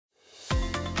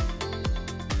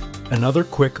Another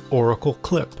quick Oracle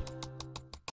clip.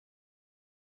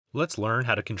 Let's learn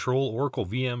how to control Oracle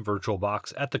VM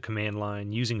VirtualBox at the command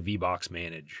line using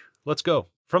VBoxManage. Let's go.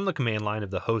 From the command line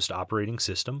of the host operating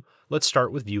system, let's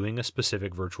start with viewing a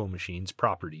specific virtual machine's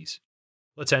properties.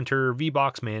 Let's enter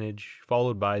VBoxManage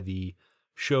followed by the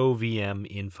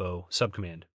showvminfo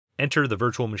subcommand. Enter the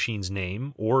virtual machine's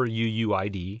name or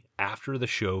UUID after the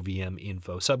showvminfo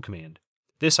subcommand.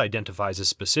 This identifies a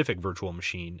specific virtual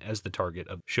machine as the target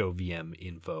of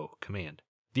showvminfo command.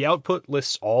 The output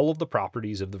lists all of the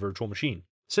properties of the virtual machine.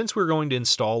 Since we're going to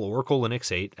install Oracle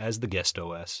Linux 8 as the guest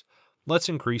OS, let's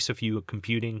increase a few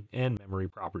computing and memory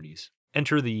properties.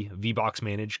 Enter the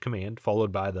VBoxManage command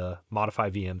followed by the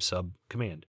Modifyvm sub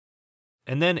command,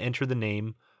 and then enter the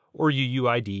name or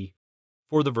UUID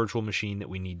for the virtual machine that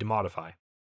we need to modify.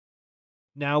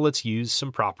 Now let's use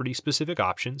some property-specific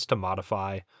options to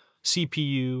modify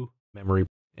CPU, memory,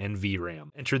 and VRAM.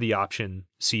 Enter the option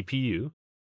CPU,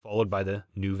 followed by the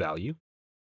new value.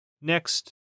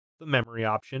 Next, the memory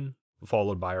option,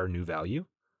 followed by our new value.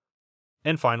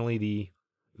 And finally, the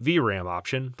VRAM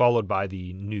option, followed by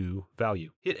the new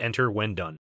value. Hit enter when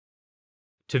done.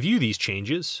 To view these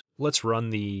changes, let's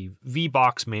run the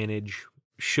VBoxManage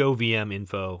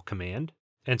showvminfo command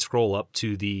and scroll up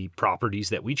to the properties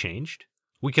that we changed.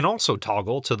 We can also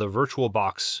toggle to the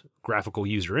VirtualBox graphical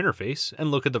user interface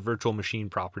and look at the virtual machine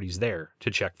properties there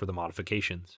to check for the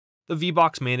modifications. The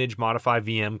VBoxManage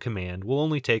Modifyvm command will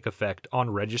only take effect on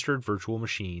registered virtual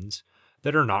machines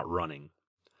that are not running.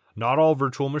 Not all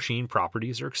virtual machine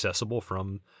properties are accessible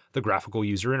from the graphical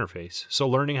user interface, so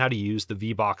learning how to use the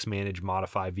VBoxManage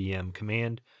Modifyvm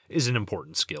command is an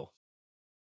important skill.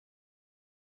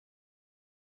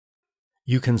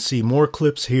 You can see more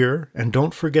clips here, and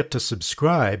don't forget to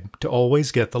subscribe to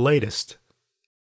always get the latest.